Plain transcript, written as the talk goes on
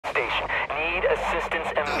assistance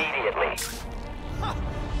immediately. Huh.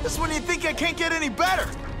 Just when you think I can't get any better.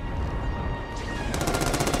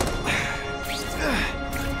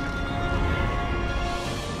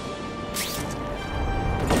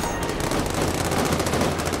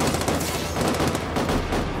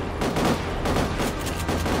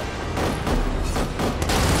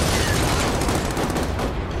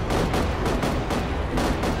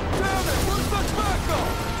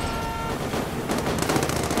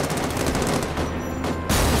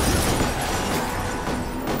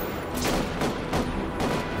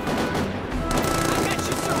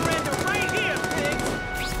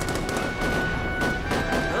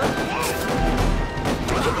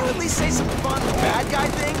 Say some fun bad guy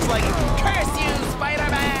things like, "Curse you,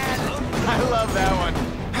 Spider-Man!" I love that one.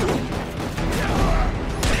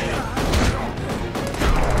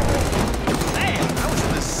 Man, I was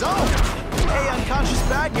in the zone. Hey, unconscious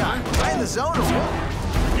bad guy. Right in the zone or what?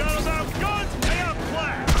 Got about guns and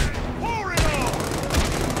flash. Pour it on!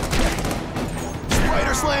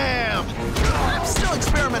 Spider Slam! I'm still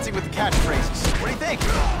experimenting with the catchphrases. What do you think?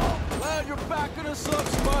 Glad you're backing us up,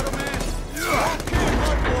 Spider-Man. Okay,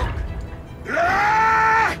 my book.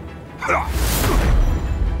 Yeah!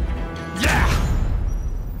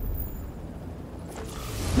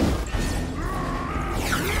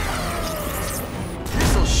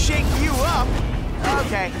 This'll shake you up.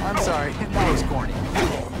 Okay, I'm sorry. That was corny.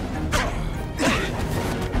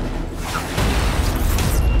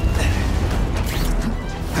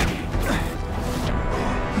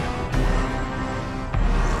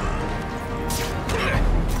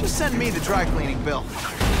 Just send me the dry cleaning bill.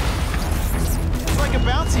 It's like a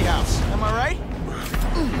bouncy house, am I right?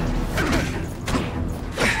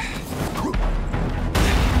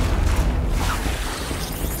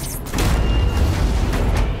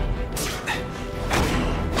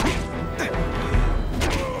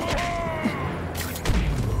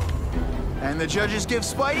 And the judges give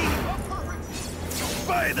Spidey?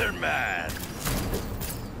 Spider-Man!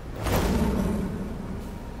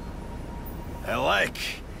 I like.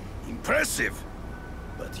 Impressive.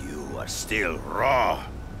 But you are still raw,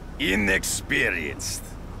 inexperienced.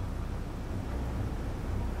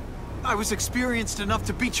 I was experienced enough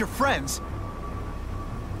to beat your friends.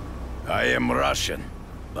 I am Russian,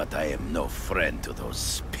 but I am no friend to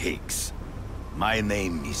those pigs. My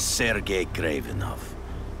name is Sergei Kravenov.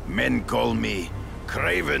 Men call me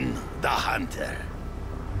Kraven the Hunter.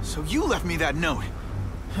 So you left me that note.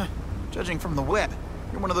 Huh. Judging from the web,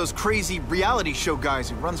 you're one of those crazy reality show guys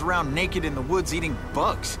who runs around naked in the woods eating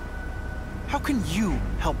bugs. How can you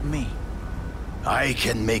help me? I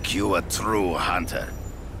can make you a true hunter,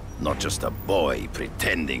 not just a boy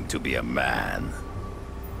pretending to be a man.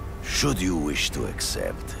 Should you wish to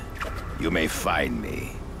accept, you may find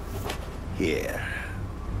me here.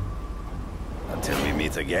 Until we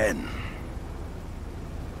meet again.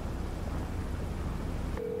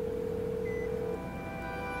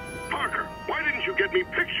 Parker, why didn't you get me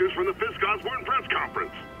pictures from the Fisk Osborne press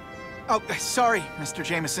conference? Oh, sorry, Mr.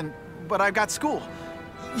 Jameson, but I've got school.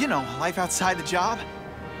 You know, life outside the job.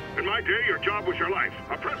 In my day, your job was your life.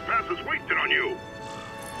 A press pass is wasted on you.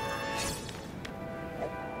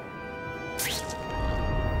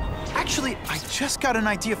 Actually, I just got an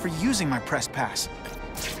idea for using my press pass.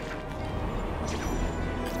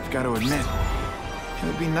 I've got to admit, it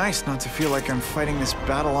would be nice not to feel like I'm fighting this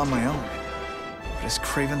battle on my own. But is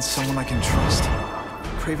Kraven someone I can trust?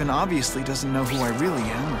 Kraven obviously doesn't know who I really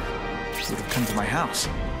am, or he would have come to my house.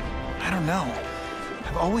 I don't know.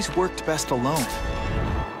 I've always worked best alone.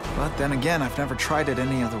 But then again, I've never tried it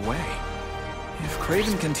any other way. If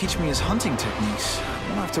Kraven can teach me his hunting techniques, I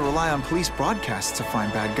won't have to rely on police broadcasts to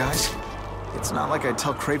find bad guys. It's not like I'd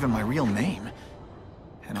tell Kraven my real name.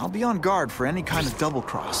 And I'll be on guard for any kind of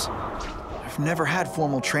double-cross. I've never had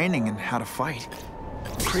formal training in how to fight.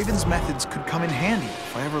 Kraven's methods could come in handy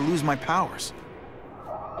if I ever lose my powers.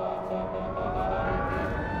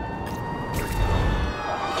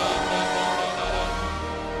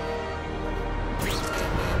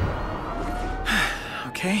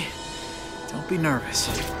 Okay? Don't be nervous.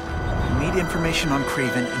 You need information on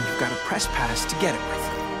Kraven, and you've got a press pass to get it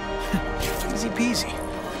with. Easy peasy.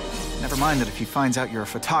 Never mind that if he finds out you're a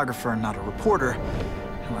photographer and not a reporter,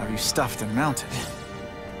 he'll have you stuffed and mounted.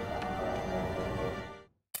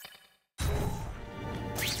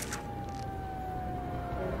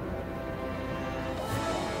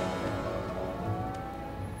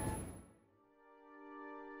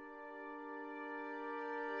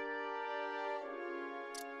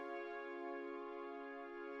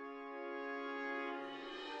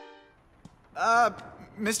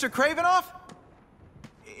 Mr. Kravenov?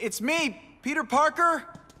 It's me, Peter Parker,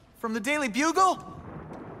 From the Daily Bugle?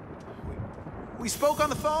 We spoke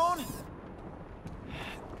on the phone?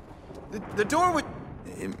 The door would...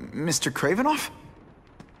 Mr. Kravinoff?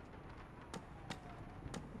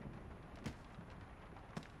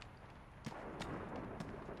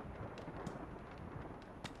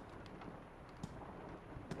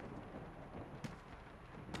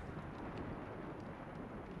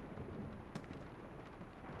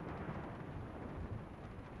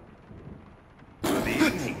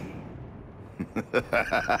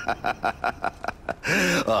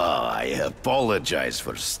 Oh, I apologize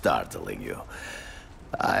for startling you.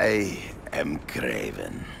 I am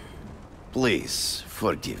Craven. Please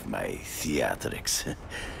forgive my theatrics.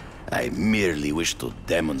 I merely wish to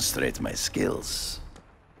demonstrate my skills.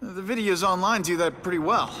 The videos online do that pretty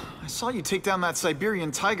well. I saw you take down that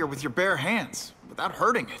Siberian tiger with your bare hands, without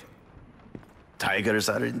hurting it. Tigers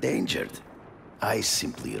are endangered. I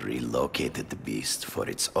simply relocated the beast for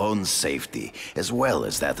its own safety, as well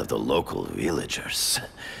as that of the local villagers.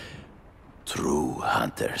 True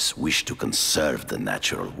hunters wish to conserve the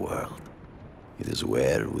natural world. It is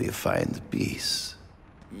where we find peace.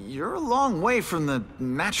 You're a long way from the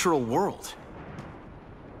natural world.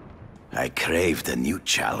 I craved a new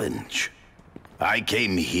challenge. I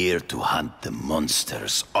came here to hunt the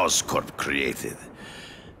monsters Oscorp created.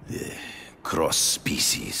 The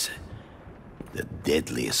cross-species. The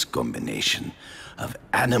deadliest combination of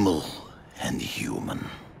animal and human.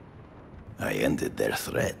 I ended their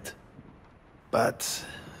threat. But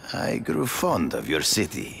I grew fond of your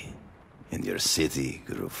city. And your city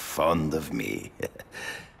grew fond of me.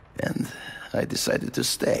 And I decided to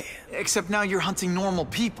stay. Except now you're hunting normal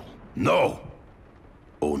people. No!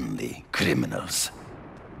 Only criminals.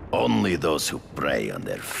 Only those who prey on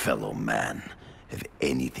their fellow man have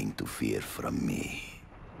anything to fear from me.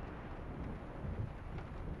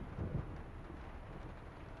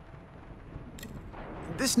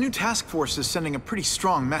 This new task force is sending a pretty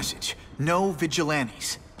strong message. No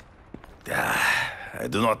vigilantes. I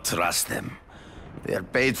do not trust them. They are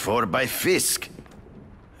paid for by Fisk.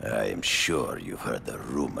 I am sure you've heard the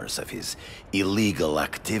rumors of his illegal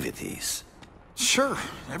activities. Sure,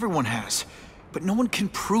 everyone has. But no one can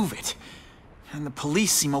prove it. And the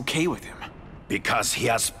police seem okay with him. Because he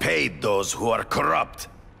has paid those who are corrupt.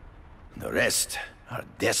 The rest are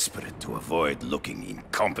desperate to avoid looking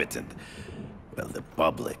incompetent. Well, the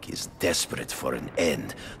public is desperate for an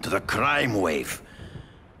end to the crime wave.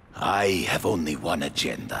 I have only one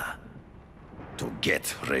agenda. To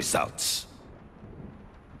get results.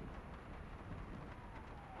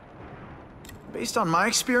 Based on my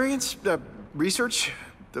experience, research,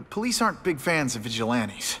 the police aren't big fans of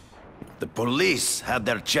vigilantes. The police had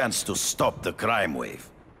their chance to stop the crime wave.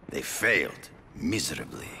 They failed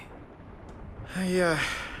miserably. I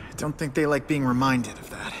don't think they like being reminded of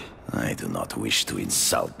that. I do not wish to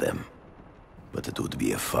insult them, but it would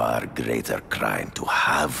be a far greater crime to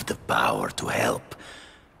have the power to help,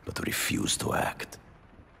 but refuse to act.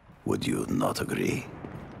 Would you not agree?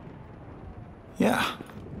 Yeah.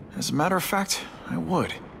 As a matter of fact, I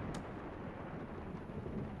would.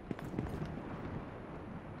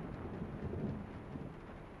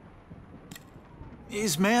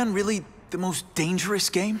 Is man really the most dangerous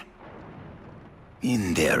game?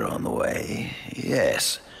 In their own way,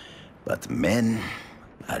 yes. But men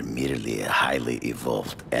are merely highly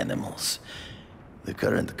evolved animals. The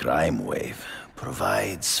current crime wave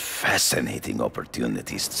provides fascinating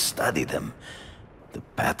opportunities to study them. The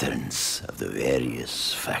patterns of the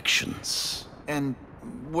various factions. And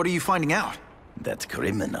what are you finding out? That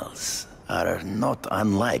criminals are not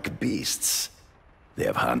unlike beasts. They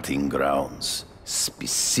have hunting grounds,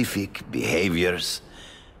 specific behaviors.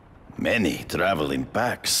 Many travel in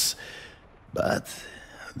packs, but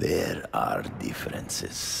there are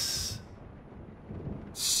differences.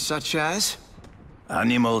 Such as?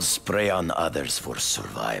 Animals prey on others for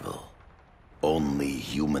survival. Only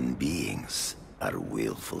human beings are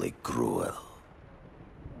willfully cruel.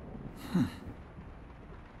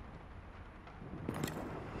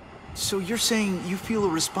 So you're saying you feel a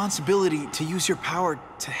responsibility to use your power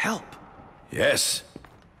to help? Yes.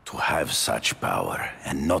 To have such power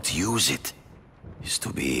and not use it is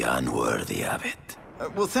to be unworthy of it.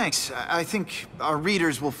 Well, thanks. I think our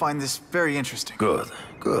readers will find this very interesting. Good,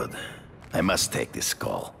 good. I must take this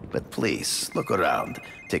call, but please, look around.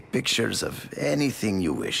 Take pictures of anything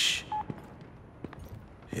you wish.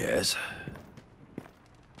 Yes?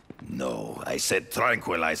 No, I said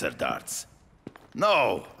tranquilizer darts.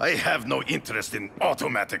 No, I have no interest in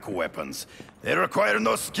automatic weapons. They require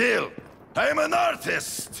no skill. I am an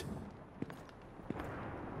artist!